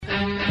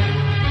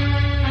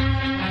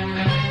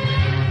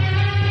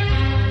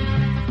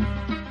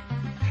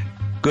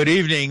Good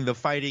evening. The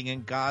fighting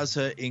in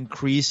Gaza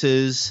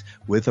increases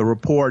with a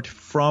report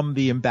from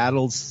the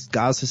embattled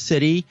Gaza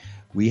City.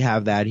 We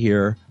have that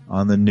here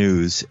on the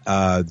news.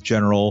 A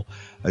general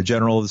of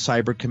the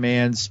Cyber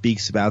Command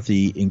speaks about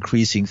the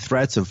increasing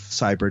threats of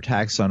cyber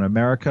attacks on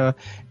America.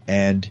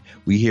 And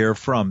we hear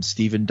from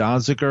Stephen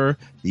Donziger,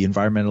 the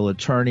environmental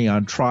attorney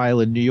on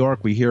trial in New York.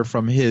 We hear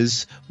from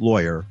his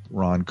lawyer,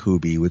 Ron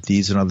Kuby. With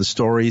these and other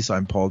stories,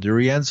 I'm Paul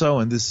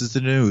DiRienzo, and this is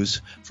the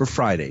news for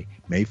Friday,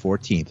 May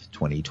 14th,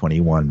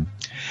 2021.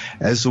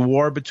 As the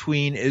war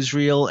between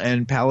Israel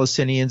and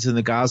Palestinians in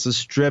the Gaza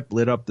Strip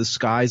lit up the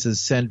skies and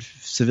sent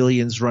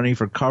civilians running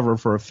for cover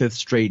for a fifth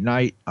straight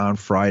night on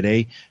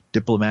Friday,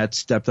 diplomats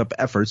stepped up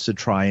efforts to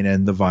try and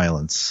end the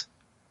violence.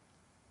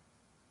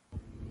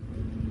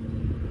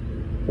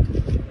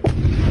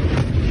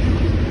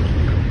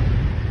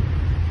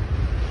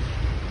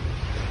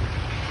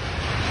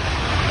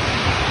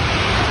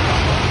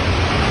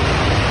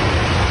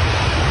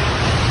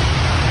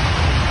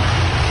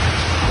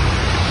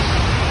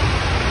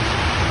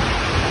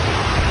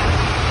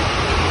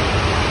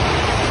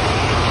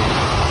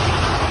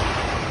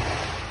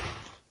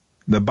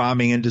 The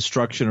bombing and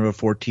destruction of a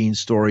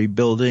 14-story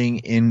building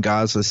in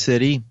Gaza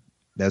City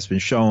that's been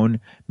shown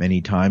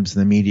many times in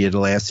the media the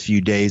last few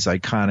days,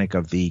 iconic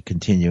of the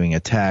continuing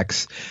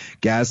attacks.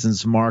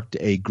 Gazans marked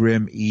a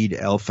grim Eid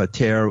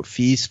al-Fitr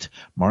feast,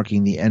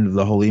 marking the end of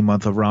the holy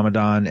month of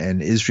Ramadan,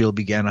 and Israel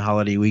began a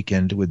holiday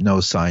weekend with no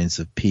signs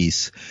of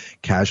peace.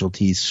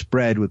 Casualties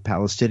spread, with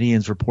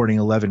Palestinians reporting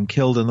 11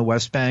 killed in the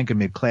West Bank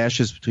amid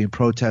clashes between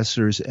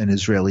protesters and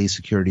Israeli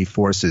security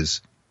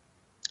forces.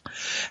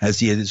 As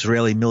the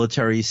Israeli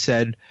military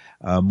said,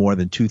 more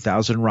than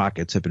 2,000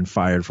 rockets have been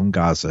fired from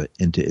Gaza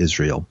into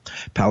Israel.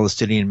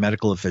 Palestinian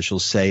medical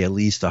officials say at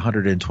least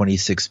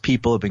 126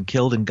 people have been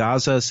killed in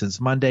Gaza since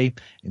Monday,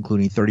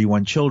 including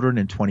 31 children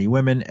and 20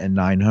 women, and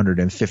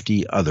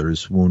 950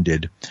 others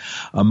wounded.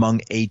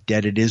 Among 8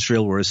 dead in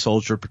Israel were a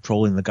soldier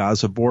patrolling the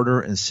Gaza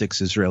border and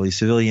 6 Israeli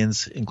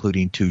civilians,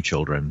 including 2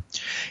 children.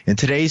 In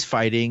today's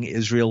fighting,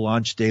 Israel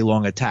launched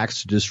day-long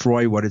attacks to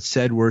destroy what it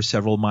said were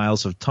several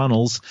miles of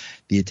tunnels.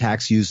 The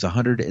attacks used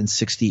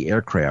 160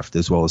 aircraft,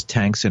 as well as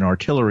tanks and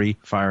artillery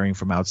firing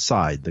from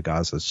outside the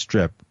Gaza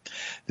Strip.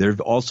 There have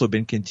also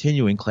been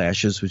continuing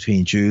clashes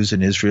between Jews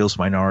and Israel's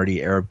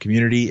minority Arab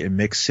community in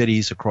mixed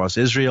cities across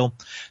Israel.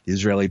 The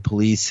Israeli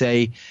police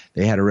say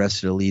they had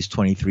arrested at least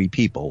 23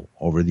 people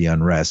over the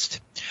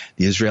unrest.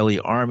 The Israeli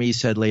army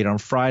said late on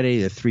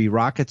Friday that 3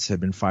 rockets had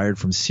been fired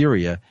from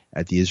Syria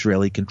at the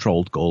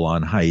Israeli-controlled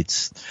Golan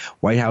Heights.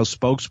 White House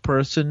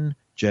spokesperson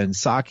Jen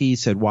Psaki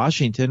said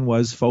Washington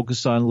was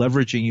focused on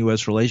leveraging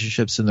U.S.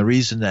 relationships in the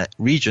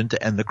region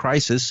to end the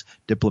crisis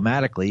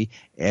diplomatically,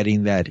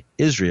 adding that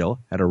Israel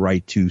had a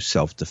right to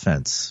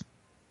self-defense.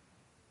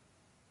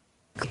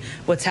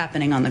 What's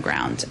happening on the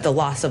ground, the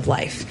loss of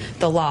life,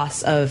 the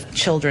loss of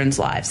children's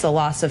lives, the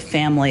loss of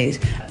family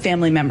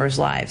members'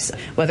 lives,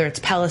 whether it's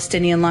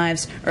Palestinian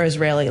lives or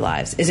Israeli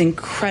lives, is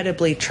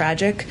incredibly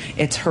tragic.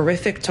 It's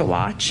horrific to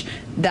watch.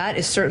 That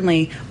is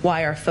certainly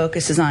why our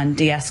focus is on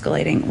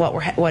de-escalating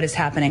what is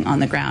happening on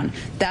the ground.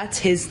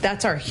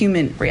 That's our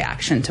human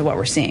reaction to what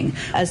we're seeing.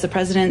 As the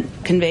president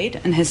conveyed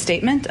in his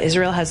statement,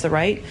 Israel has the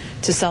right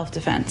to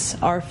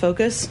self-defense. Our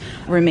focus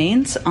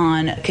remains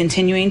on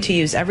continuing to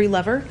use every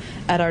lever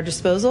at our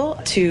disposal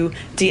to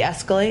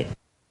de-escalate.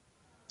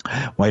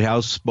 White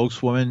House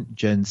spokeswoman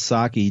Jen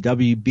Psaki.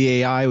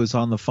 WBAI was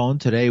on the phone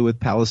today with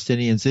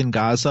Palestinians in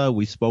Gaza.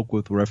 We spoke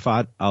with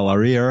Rafat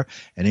Al-Arir,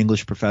 an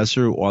English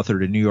professor who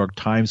authored a New York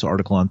Times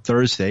article on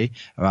Thursday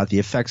about the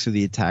effects of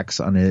the attacks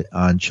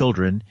on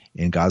children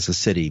in Gaza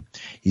City.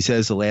 He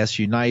says the last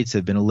few nights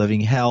have been a living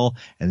hell,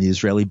 and the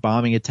Israeli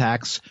bombing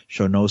attacks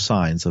show no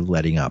signs of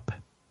letting up.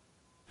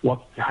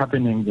 What's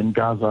happening in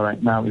Gaza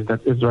right now is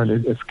that Israel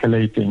is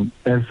escalating.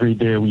 Every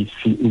day we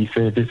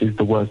say this is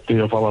the worst day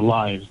of our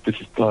lives.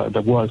 This is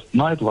the worst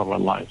night of our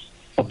lives.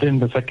 But then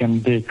the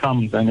second day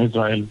comes and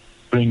Israel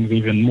brings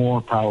even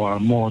more power,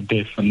 more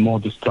death, and more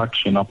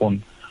destruction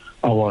upon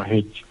our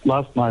heads.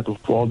 Last night,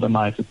 of all the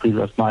nights, the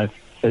previous night,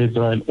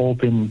 Israel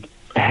opened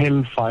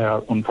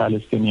hellfire on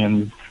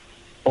Palestinians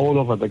all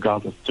over the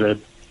Gaza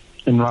Strip,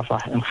 in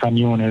Rafah, in Khan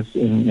Yunis,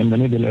 in the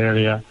middle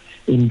area,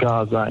 in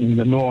Gaza, in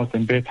the north,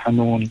 in Beit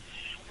Hanun.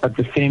 At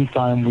the same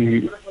time,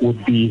 we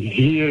would be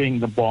hearing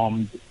the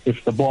bombs.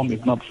 If the bomb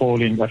is not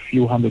falling a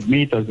few hundred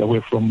meters away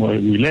from where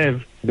we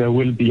live, there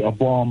will be a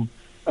bomb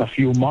a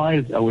few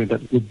miles away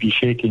that would be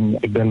shaking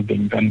the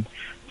buildings. And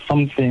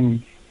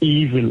something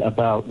evil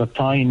about the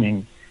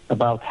timing,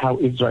 about how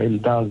Israel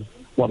does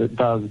what it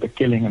does, the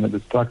killing and the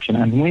destruction.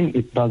 And when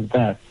it does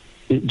that,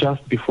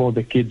 just before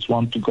the kids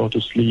want to go to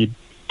sleep,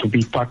 to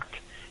be tucked,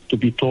 to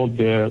be told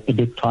their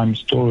bedtime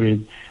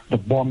stories, the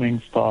bombing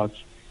starts,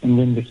 and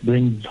then this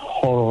brings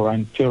horror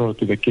and terror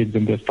to the kids,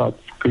 and they start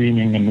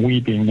screaming and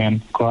weeping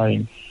and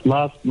crying.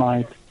 Last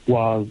night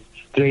was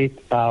straight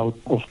out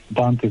of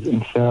Dante's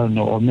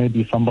Inferno, or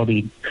maybe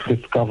somebody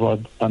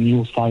discovered a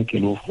new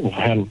cycle of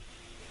hell.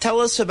 Tell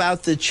us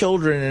about the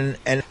children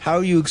and how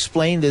you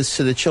explain this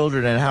to the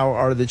children, and how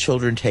are the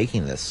children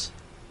taking this?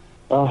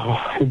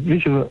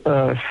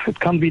 It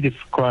can't be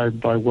described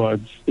by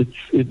words.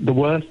 The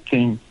worst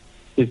thing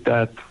is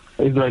that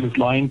Israel is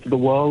lying to the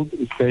world,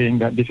 is saying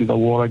that this is a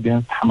war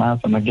against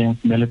Hamas and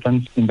against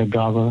militants in the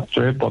Gaza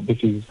Strip, but this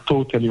is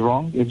totally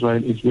wrong.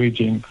 Israel is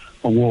waging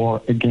a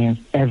war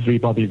against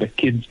everybody, the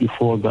kids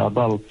before the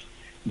adults,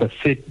 the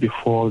sick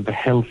before the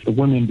health, the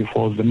women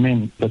before the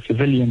men, the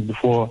civilians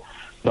before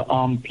the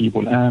armed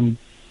people. And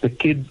the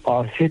kids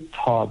are hit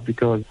hard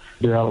because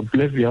they are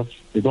oblivious,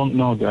 they don't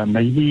know, they are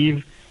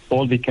naive.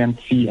 All they can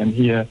see and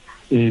hear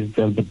is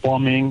the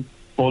bombing.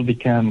 All they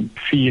can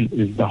feel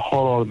is the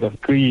horror, the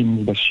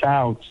screams, the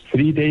shouts.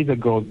 3 days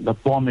ago, the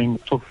bombing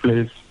took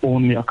place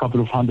only a couple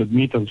of 100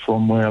 meters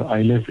from where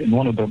I live, in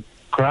one of the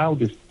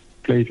crowded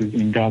places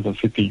in Gaza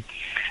City.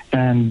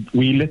 And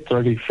we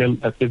literally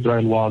felt that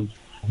Israel was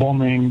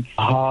bombing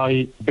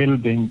high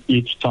building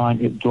each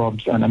time it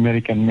drops an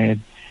American-made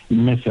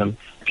missile.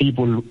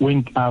 People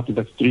went out to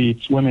the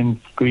streets, women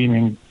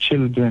screaming,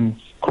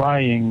 children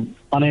crying,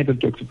 unable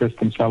to express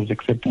themselves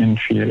except in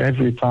fear.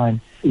 Every time,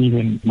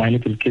 even my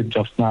little kid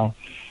just now,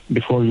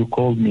 before you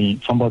called me,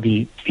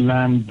 somebody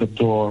slammed the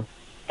door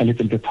a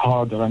little bit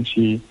harder, and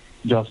she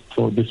just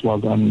thought this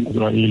was an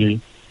Israeli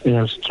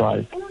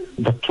airstrike.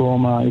 The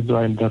trauma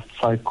Israel, the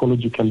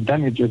psychological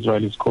damage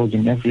Israel is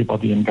causing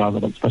everybody in Gaza,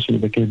 but especially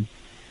the kids,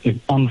 is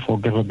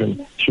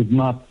unforgivable. Should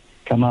not,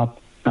 cannot,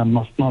 and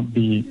must not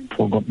be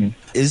forgotten.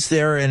 Is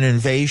there an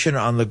invasion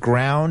on the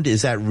ground?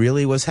 Is that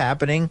really what's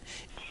happening?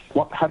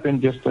 What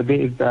happened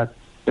yesterday is that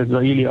the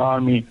Israeli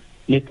army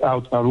let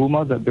out a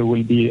rumor that there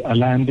will be a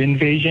land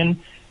invasion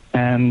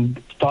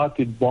and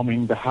started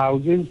bombing the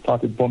houses,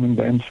 started bombing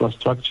the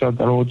infrastructure,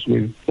 the roads,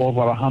 with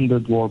over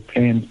 100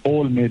 warplanes,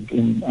 all made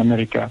in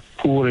America,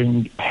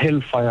 pouring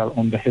hellfire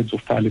on the heads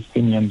of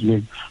Palestinians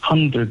with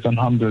hundreds and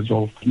hundreds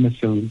of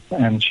missiles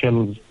and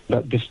shells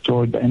that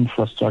destroyed the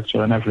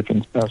infrastructure and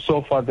everything.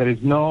 So far, there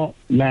is no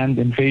land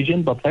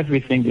invasion, but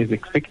everything is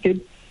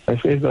expected.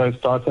 If Israel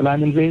starts a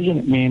land invasion,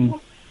 it means,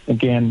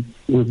 again,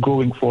 we're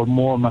going for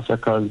more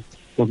massacres.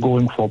 We're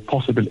going for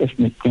possible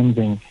ethnic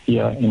cleansing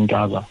here in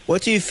Gaza.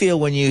 What do you feel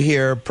when you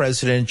hear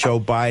President Joe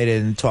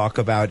Biden talk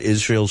about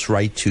Israel's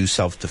right to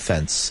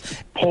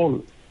self-defense?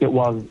 Paul, it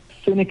was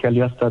cynical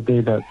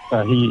yesterday that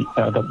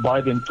that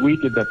Biden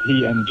tweeted that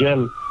he and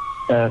Jill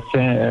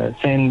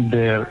send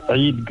their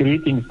Eid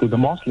greetings to the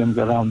Muslims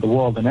around the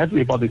world, and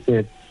everybody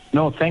said,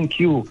 no, thank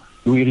you.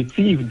 We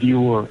received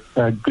your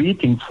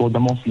greetings for the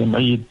Muslim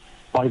Eid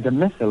by the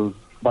missiles,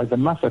 by the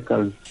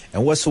massacres.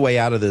 And what's the way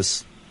out of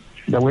this?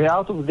 The way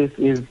out of this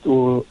is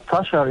to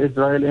pressure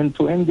Israel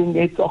into ending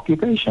its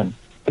occupation.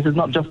 This is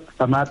not just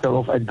a matter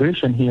of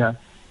aggression here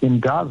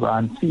in Gaza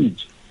and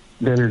siege.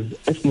 There is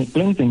ethnic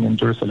cleansing in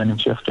Jerusalem, in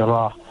Sheikh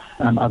Jarrah,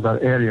 and other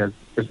areas.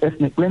 There's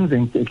ethnic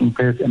cleansing taking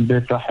place in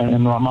Bethlehem,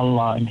 in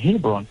Ramallah, in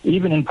Hebron.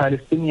 Even in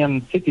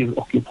Palestinian cities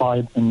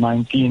occupied in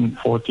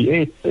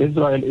 1948,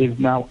 Israel is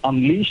now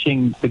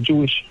unleashing the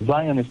Jewish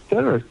Zionist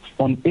terrorists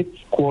on its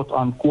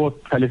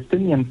quote-unquote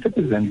Palestinian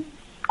citizens,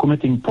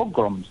 committing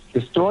pogroms,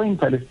 destroying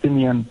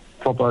Palestinian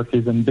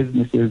properties and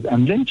businesses,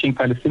 and lynching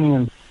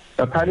Palestinians.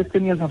 The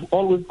Palestinians have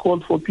always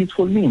called for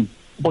peaceful means.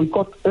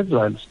 Boycott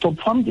Israel, stop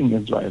funding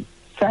Israel,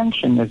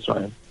 sanction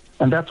Israel.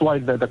 And that's why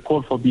the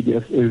call for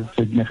BDS is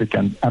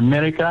significant.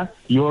 America,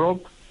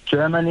 Europe,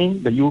 Germany,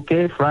 the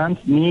UK, France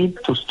need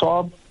to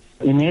stop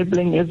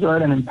enabling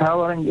Israel and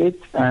empowering it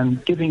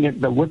and giving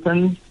it the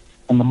weapons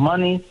and the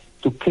money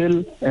to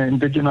kill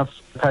indigenous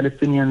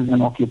Palestinians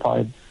in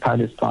occupied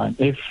Palestine.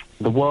 If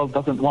the world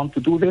doesn't want to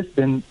do this,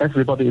 then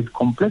everybody is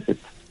complicit.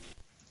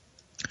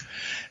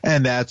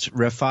 And that's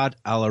Refaat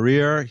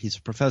Alareer. He's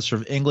a professor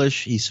of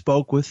English. He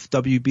spoke with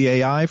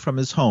WBAI from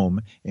his home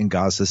in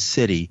Gaza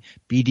City.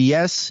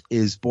 BDS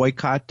is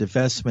boycott,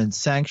 divestment,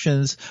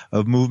 sanctions,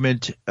 a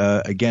movement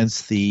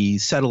against the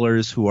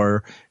settlers who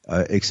are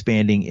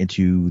expanding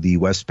into the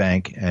West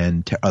Bank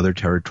and other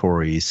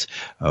territories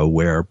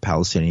where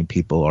Palestinian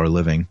people are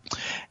living.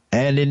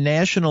 And in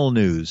national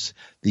news,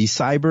 the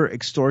cyber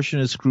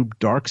extortionist group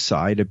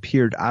DarkSide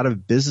appeared out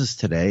of business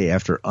today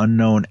after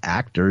unknown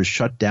actors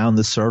shut down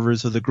the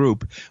servers of the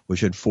group,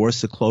 which had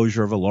forced the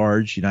closure of a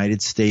large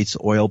United States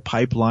oil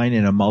pipeline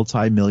in a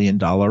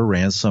multi-million-dollar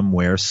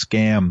ransomware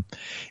scam.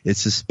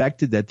 It's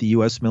suspected that the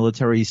U.S.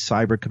 military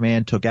cyber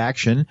command took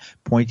action,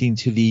 pointing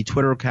to the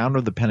Twitter account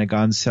of the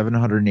Pentagon's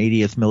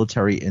 780th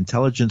Military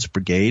Intelligence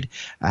Brigade,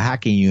 a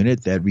hacking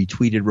unit that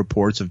retweeted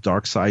reports of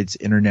DarkSide's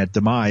internet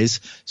demise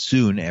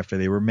soon after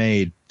they were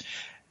made.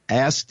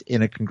 Asked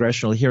in a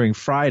congressional hearing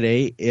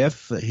Friday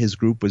if his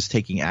group was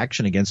taking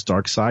action against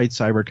DarkSide,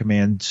 Cyber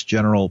Command's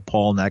General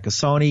Paul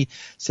Nakasone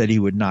said he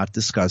would not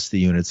discuss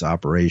the unit's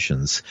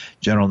operations.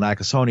 General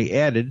Nakasone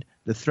added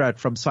the threat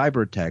from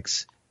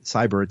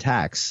cyber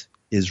attacks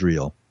is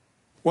real.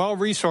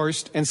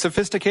 Well-resourced and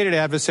sophisticated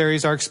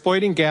adversaries are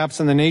exploiting gaps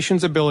in the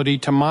nation's ability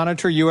to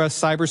monitor U.S.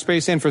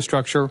 cyberspace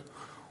infrastructure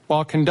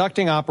while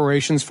conducting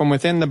operations from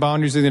within the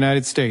boundaries of the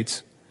United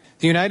States.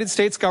 The United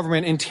States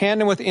government, in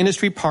tandem with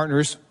industry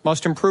partners,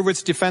 must improve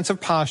its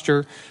defensive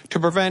posture to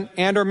prevent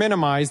and or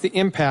minimize the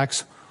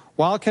impacts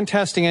while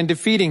contesting and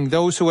defeating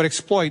those who would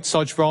exploit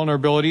such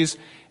vulnerabilities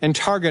and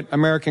target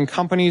American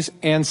companies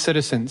and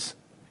citizens.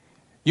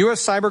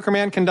 U.S. Cyber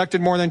Command conducted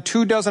more than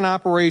 24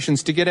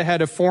 operations to get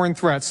ahead of foreign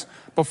threats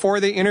before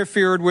they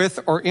interfered with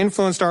or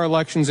influenced our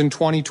elections in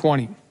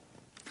 2020.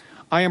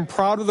 I am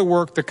proud of the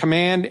work the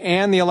Command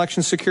and the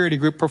Election Security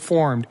Group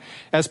performed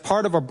as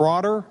part of a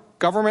broader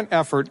government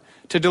effort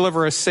to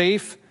deliver a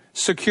safe,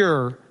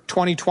 secure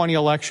 2020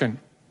 election.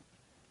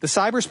 The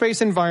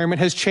cyberspace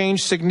environment has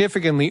changed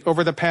significantly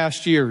over the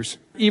past years.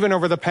 Even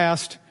over the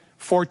past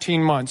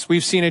 14 months,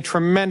 we've seen a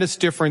tremendous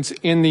difference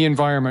in the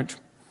environment.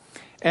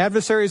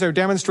 Adversaries are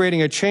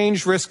demonstrating a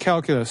changed risk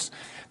calculus.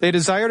 They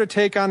desire to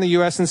take on the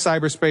U.S. in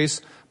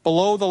cyberspace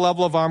below the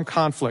level of armed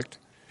conflict.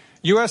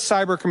 U.S.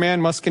 Cyber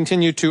Command must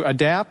continue to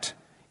adapt,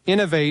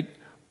 innovate,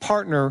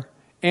 partner,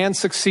 and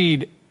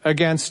succeed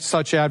against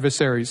such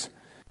adversaries.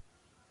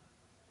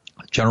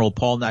 General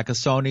Paul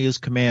Nakasone is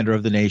commander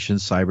of the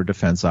nation's cyber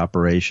defense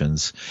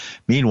operations.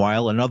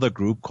 Meanwhile, another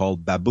group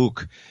called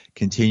Babuk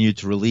continued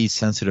to release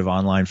sensitive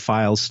online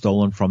files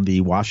stolen from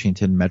the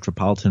Washington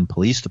Metropolitan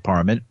Police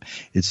Department.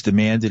 It's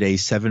demanded a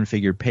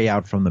 7-figure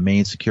payout from the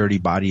main security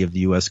body of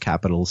the U.S.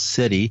 capital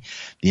city.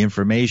 The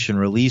information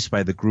released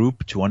by the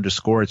group to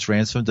underscore its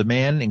ransom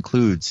demand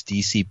includes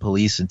D.C.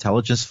 police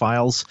intelligence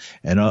files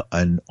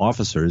and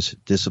officers'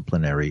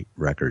 disciplinary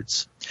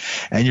records.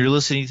 And you're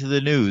listening to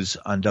the news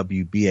on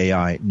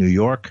WBAI New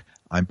York.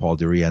 I'm Paul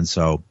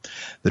DiRienzo.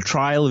 The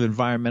trial of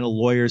environmental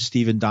lawyer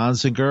Stephen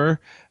Donziger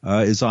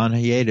is on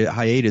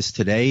hiatus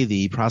today.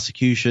 The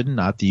prosecution,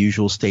 not the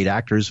usual state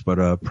actors, but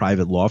a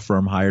private law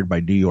firm hired by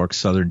New York's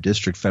Southern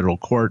District Federal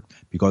Court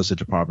because the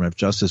Department of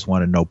Justice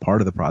wanted no part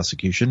of the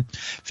prosecution,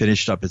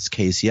 finished up its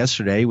case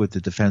yesterday with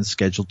the defense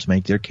scheduled to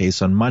make their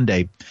case on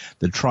Monday.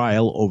 The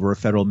trial over a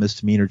federal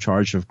misdemeanor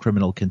charge of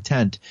criminal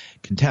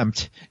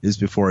contempt is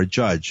before a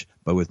judge,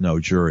 but with no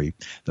jury.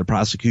 The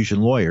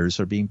prosecution lawyers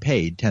are being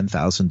paid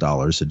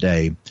 $10,000 a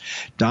day.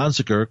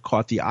 Donziger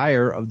caught the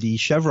ire of the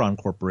Chevron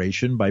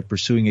Corporation by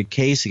pursuing a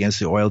case against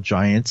the oil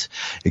giant,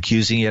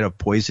 accusing it of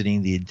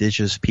poisoning the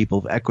indigenous people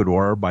of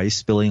Ecuador by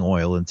spilling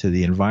oil into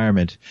the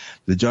environment.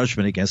 The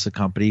judgment against the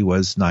company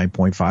was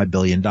 $9.5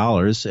 billion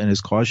and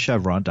has caused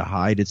Chevron to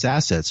hide its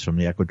assets from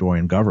the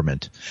Ecuadorian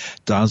government.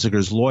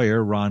 Donziger's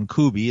lawyer, Ron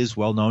Kuby, is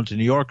well known to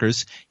New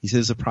Yorkers. He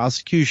says the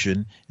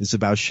prosecution is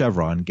about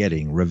Chevron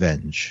getting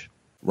revenge.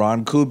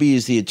 Ron Kuby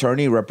is the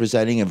attorney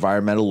representing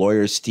environmental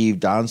lawyer Steve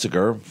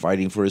Donziger,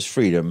 fighting for his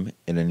freedom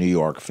in a New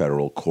York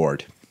federal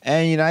court.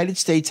 And United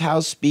States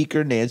House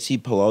Speaker Nancy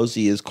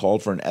Pelosi has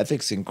called for an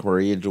ethics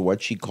inquiry into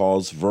what she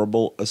calls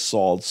verbal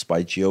assaults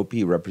by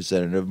GOP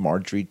Representative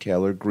Marjorie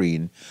Taylor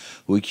Greene,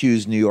 who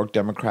accused New York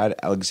Democrat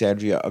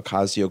Alexandria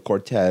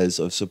Ocasio-Cortez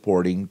of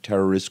supporting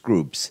terrorist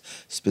groups,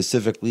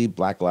 specifically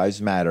Black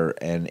Lives Matter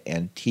and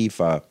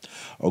Antifa.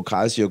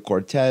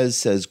 Ocasio-Cortez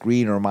says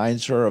Greene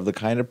reminds her of the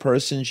kind of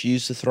person she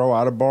used to throw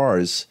out of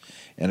bars.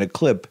 In a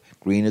clip,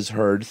 Greene is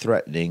heard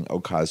threatening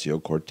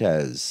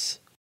Ocasio-Cortez.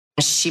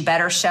 She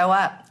better show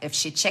up. If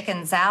she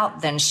chickens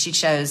out, then she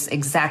shows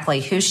exactly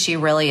who she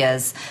really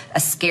is, a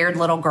scared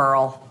little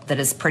girl that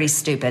is pretty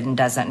stupid and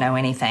doesn't know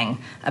anything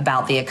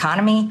about the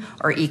economy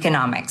or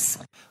economics.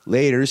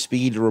 Later,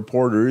 speaking to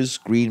reporters,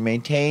 Greene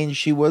maintained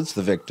she was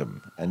the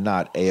victim and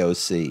not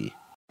AOC.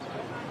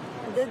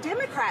 The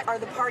Democrats are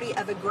the party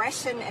of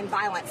aggression and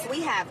violence.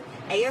 We have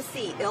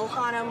AOC,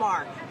 Ilhan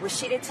Omar,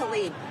 Rashida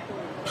Tlaib,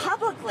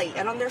 publicly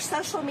and on their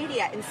social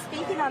media and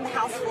speaking on the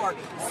House floor,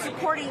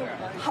 supporting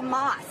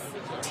Hamas,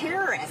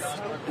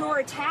 terrorists who are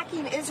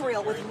attacking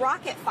Israel with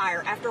rocket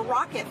fire after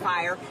rocket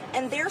fire,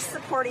 and they're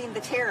supporting the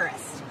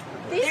terrorists.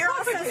 They're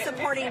also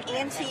supporting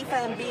Antifa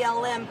and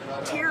BLM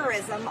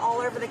terrorism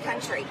all over the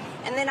country.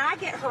 And then I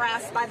get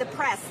harassed by the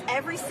press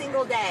every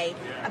single day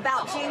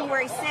about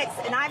January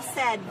 6th, and I've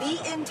said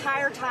the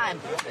entire time,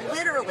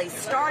 literally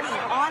starting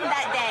on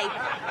that day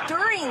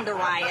during the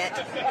riot,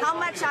 how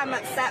much I'm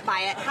upset by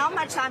it, how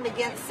much I'm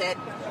against it,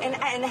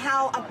 and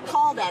how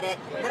appalled at it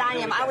that I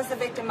am. I was a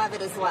victim of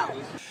it as well.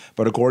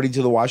 But according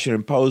to the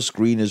Washington Post,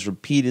 Greene has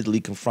repeatedly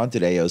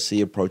confronted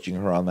AOC, approaching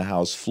her on the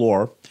House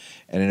floor.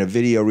 And in a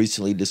video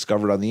recently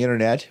discovered on the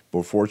internet,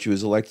 before she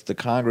was elected to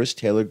Congress,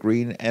 Taylor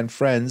Greene and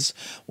friends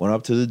went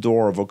up to the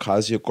door of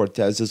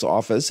Ocasio-Cortez's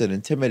office and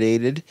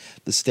intimidated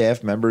the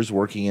staff members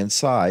working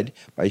inside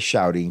by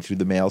shouting through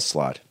the mail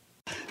slot.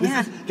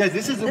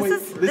 This is the way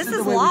we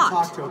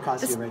talk to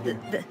Ocasio right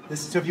here.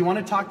 So if you want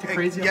to talk to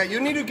crazy... Yeah, you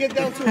need to get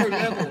down to her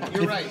level.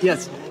 You're right.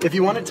 Yes. If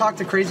you want to talk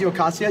to crazy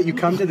Ocasio, you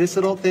come to this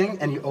little thing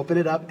and you open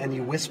it up and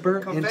you whisper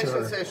into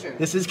her. Session.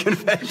 This is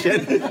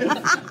confession.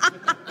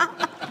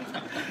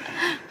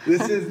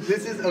 This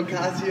is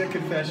Ocasio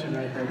confession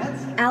right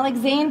here.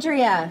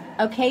 Alexandria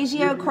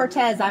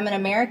Ocasio-Cortez, I'm an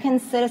American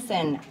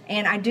citizen,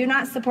 and I do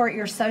not support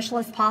your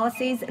socialist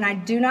policies, and I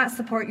do not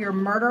support your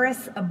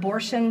murderous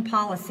abortion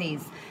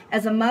policies.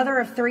 As a mother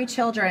of 3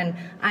 children,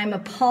 I'm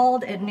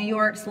appalled at New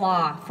York's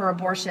law for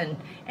abortion,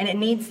 and it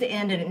needs to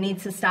end, and it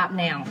needs to stop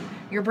now.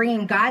 You're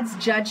bringing God's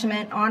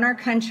judgment on our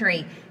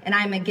country, and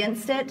I'm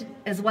against it,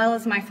 as well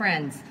as my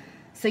friends.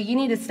 So you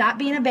need to stop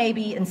being a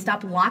baby and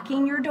stop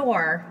locking your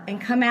door and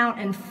come out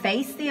and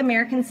face the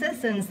American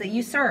citizens that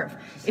you serve.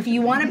 If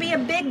you want to be a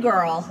big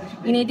girl,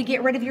 you need to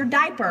get rid of your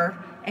diaper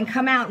and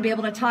come out and be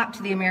able to talk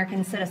to the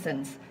American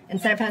citizens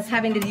instead of us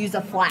having to use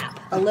a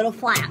little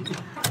flap.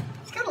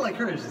 It's kind of like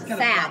hers. It's kind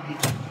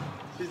sad.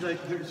 She's like,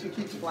 she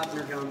keeps flapping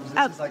her gums.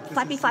 This is like,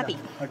 flappy.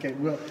 Okay,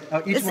 well,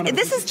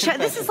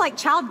 this is like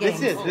child games.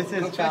 This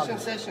is child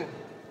session.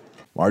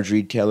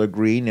 Marjorie Taylor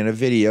Greene in a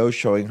video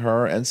showing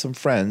her and some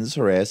friends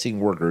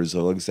harassing workers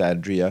of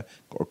Alexandria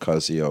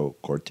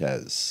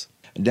Ocasio-Cortez.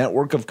 A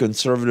network of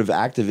conservative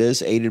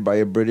activists, aided by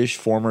a British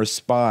former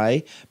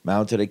spy,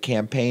 mounted a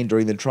campaign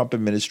during the Trump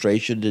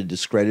administration to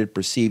discredit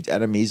perceived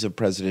enemies of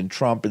President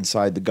Trump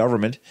inside the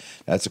government.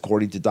 That's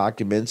according to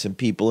documents and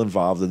people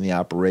involved in the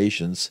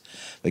operations.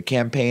 The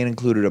campaign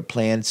included a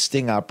planned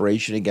sting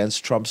operation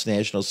against Trump's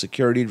national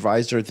security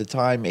advisor at the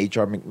time,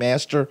 H.R.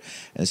 McMaster,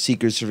 and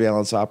secret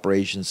surveillance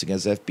operations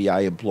against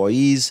FBI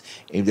employees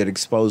aimed at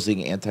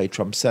exposing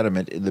anti-Trump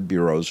sentiment in the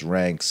Bureau's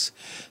ranks.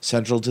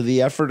 Central to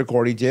the effort,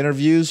 according to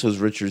interviews,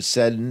 was Richard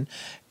Seddon,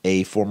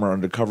 a former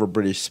undercover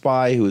British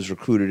spy who was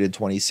recruited in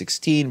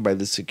 2016 by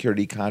the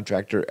security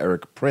contractor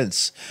Eric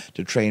Prince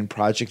to train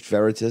Project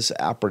Veritas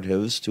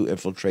operatives to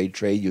infiltrate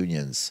trade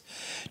unions,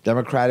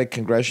 Democratic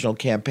congressional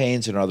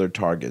campaigns, and other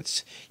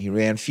targets. He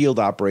ran field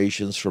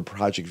operations for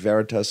Project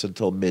Veritas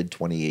until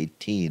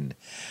mid-2018.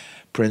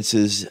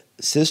 Prince's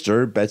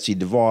sister, Betsy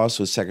DeVos,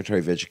 was Secretary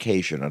of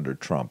Education under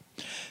Trump.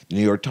 The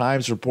New York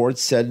Times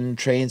reports Seddon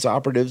trains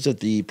operatives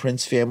at the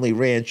Prince family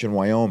ranch in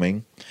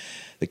Wyoming.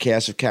 The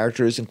cast of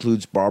characters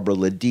includes Barbara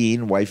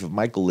Ladine, wife of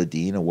Michael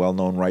Ladine, a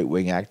well-known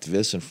right-wing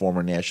activist and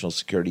former National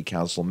Security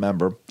Council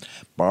member.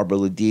 Barbara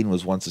Ladine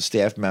was once a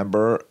staff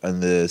member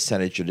on the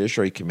Senate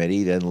Judiciary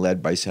Committee, then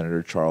led by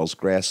Senator Charles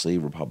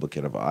Grassley,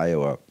 Republican of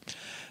Iowa.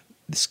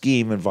 The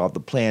scheme involved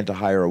a plan to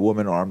hire a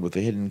woman armed with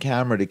a hidden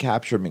camera to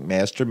capture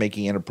McMaster,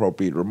 making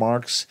inappropriate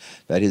remarks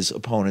that his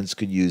opponents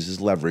could use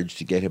as leverage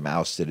to get him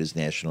ousted as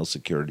National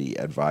Security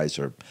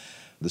Advisor.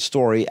 The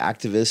story,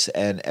 activists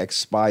and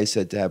ex-spies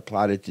said to have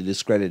plotted to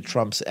discredit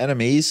Trump's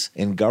enemies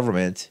in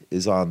government,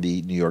 is on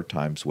the New York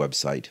Times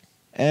website.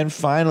 And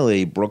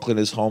finally, Brooklyn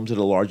is home to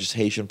the largest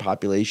Haitian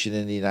population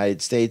in the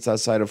United States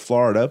outside of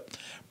Florida.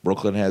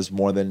 Brooklyn has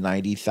more than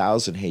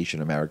 90,000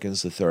 Haitian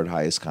Americans, the third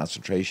highest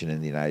concentration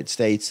in the United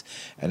States.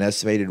 An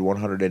estimated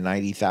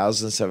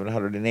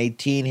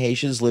 190,718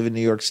 Haitians live in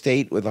New York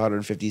State, with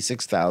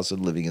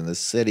 156,000 living in the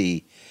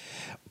city,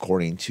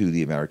 according to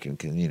the American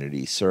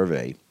Community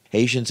Survey.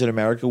 Haitians in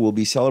America will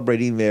be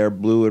celebrating their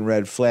blue and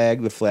red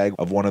flag, the flag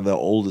of one of the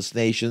oldest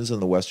nations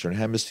in the Western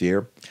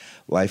Hemisphere.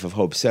 Life of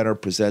Hope Center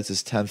presents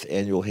its 10th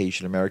annual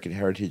Haitian American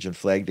Heritage and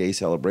Flag Day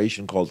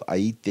celebration called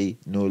Haïti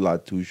nous l'a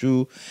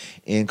toujours,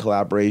 in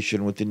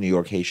collaboration with the New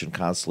York Haitian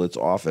Consulate's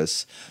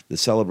office. The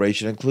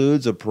celebration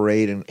includes a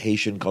parade and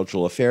Haitian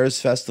Cultural Affairs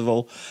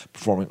Festival,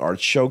 performing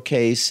arts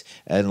showcase,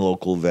 and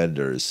local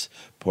vendors.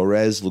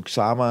 Perez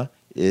Luxama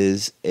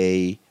is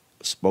a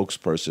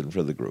spokesperson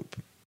for the group.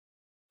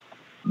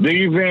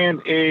 The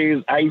event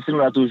is Haïti nous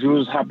l'a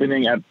toujours,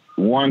 happening at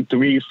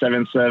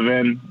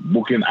 1377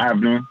 Brooklyn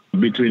Avenue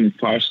between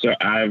Foster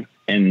Ave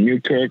and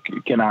Newkirk.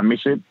 You cannot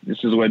miss it.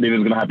 This is what it is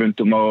going to happen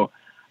tomorrow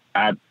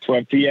at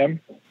 12 p.m.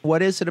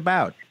 What is it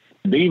about?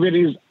 The event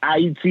is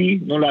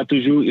Haïti nous l'a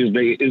toujours,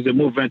 is the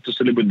movement to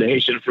celebrate the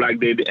Haitian Flag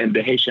Day and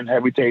the Haitian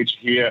heritage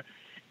here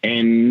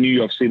in New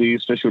York City,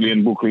 especially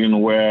in Brooklyn,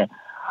 where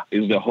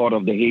is the heart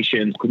of the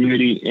Haitian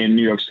community in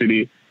New York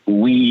City.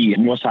 We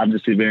must have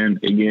this event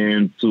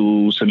again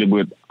to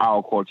celebrate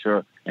our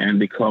culture,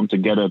 and they come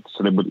together to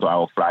celebrate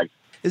our flag.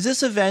 Is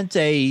this event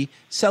a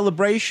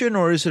celebration,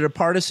 or is it a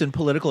partisan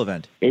political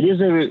event? It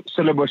is a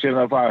celebration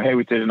of our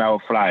heritage and our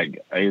flag.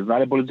 It's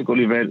not a political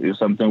event. It's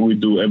something we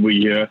do every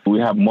year. We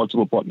have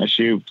multiple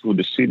partnerships with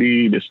the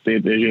city, the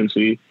state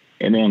agency,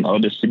 and then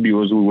other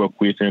CBOs we work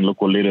with and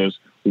local leaders.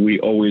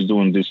 We always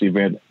doing this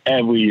event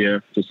every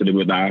year to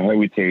celebrate our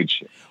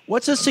heritage.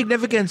 What's the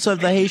significance of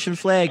the Haitian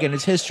flag and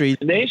its history?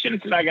 The Haitian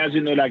flag, as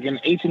you know, like in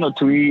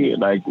 1803,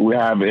 like we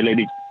have a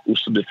lady who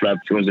stood the flag.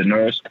 She was a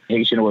nurse.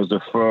 Haitian was the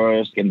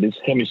first in this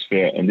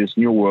hemisphere, in this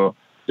new world,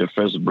 the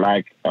first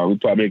black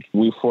republic.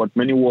 We fought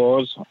many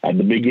wars. At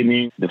the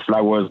beginning, the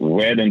flag was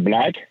red and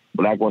black.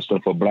 Black was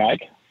stood for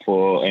black,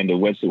 and the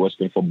West was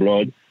stood for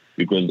blood,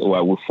 because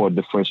we fought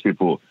the first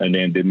people, and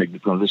then they make the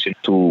transition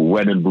to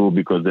red and blue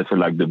because they feel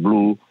like the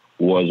blue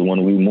was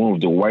when we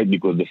moved the white,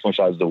 because the French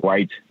has the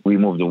white. We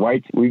moved the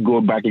white. We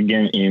go back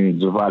again in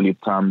the Valley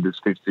time, the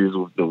 60s,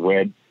 with the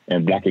red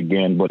and black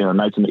again. But in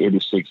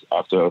 1986,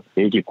 after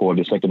Haiti called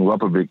the Second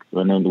Republic,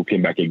 and then we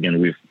came back again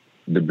with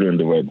the blue and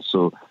the red.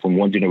 So from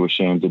one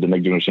generation to the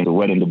next generation, the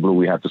red and the blue,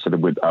 we have to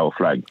celebrate our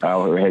flag,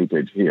 our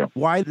heritage here.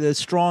 Why the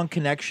strong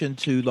connection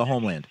to the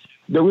homeland?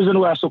 The reason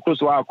we are so close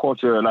to our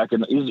culture, like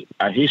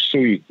our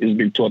history is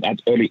being taught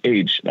at early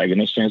age. Like in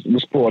a sense, we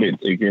support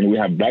it. Again, we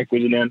have black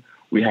president,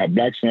 we have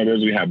black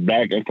senators, we have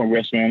black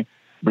congressmen,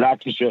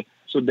 black teachers.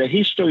 So the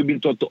history is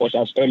being taught to us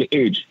at early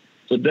age.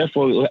 So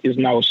therefore, it's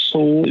now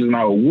soul, it's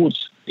now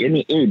roots.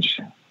 Any age,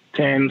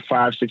 10,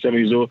 5, 6, 7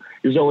 years old.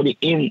 It's already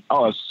in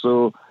us.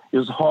 So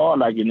it's hard,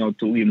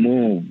 to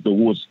remove the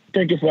roots.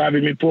 Thank you for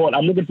having me, Paul.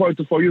 I'm looking forward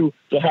for you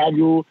to have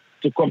you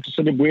to come to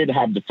celebrate,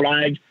 have the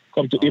flag,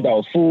 come to eat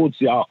our food,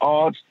 see our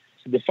art,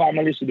 see the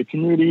family, see the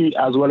community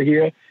as well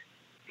here.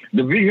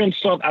 The vision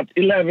starts at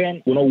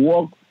 11. We're going to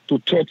walk to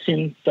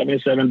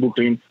 1377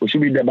 Brooklyn. We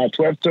should be there by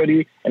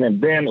 12:30. And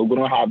then we're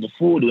going to have the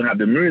food, we're going to have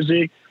the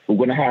music, we're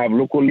going to have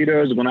local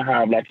leaders, we're going to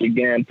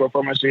have,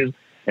 performances.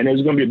 And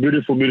it's going to be a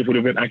beautiful, beautiful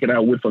event. I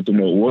cannot wait for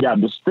tomorrow. We're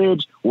at the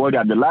stage, we're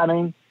at the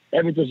lighting.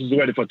 Everything is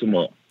ready for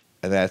tomorrow.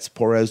 And that's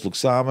Porez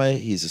Luxama.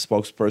 He's a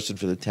spokesperson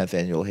for the 10th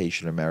Annual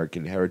Haitian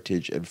American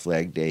Heritage and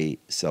Flag Day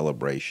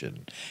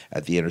celebration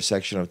at the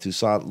intersection of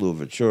Toussaint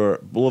Louverture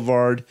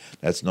Boulevard,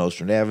 that's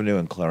Nostrand Avenue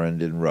and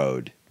Clarendon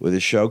Road, with a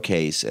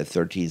showcase at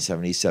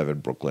 1377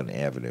 Brooklyn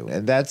Avenue.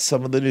 And that's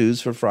some of the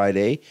news for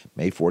Friday,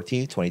 May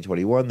 14th,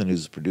 2021. The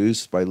news is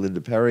produced by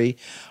Linda Perry.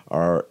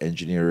 Our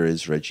engineer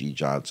is Reggie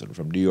Johnson.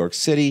 From New York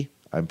City,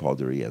 I'm Paul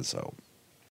DiRienzo.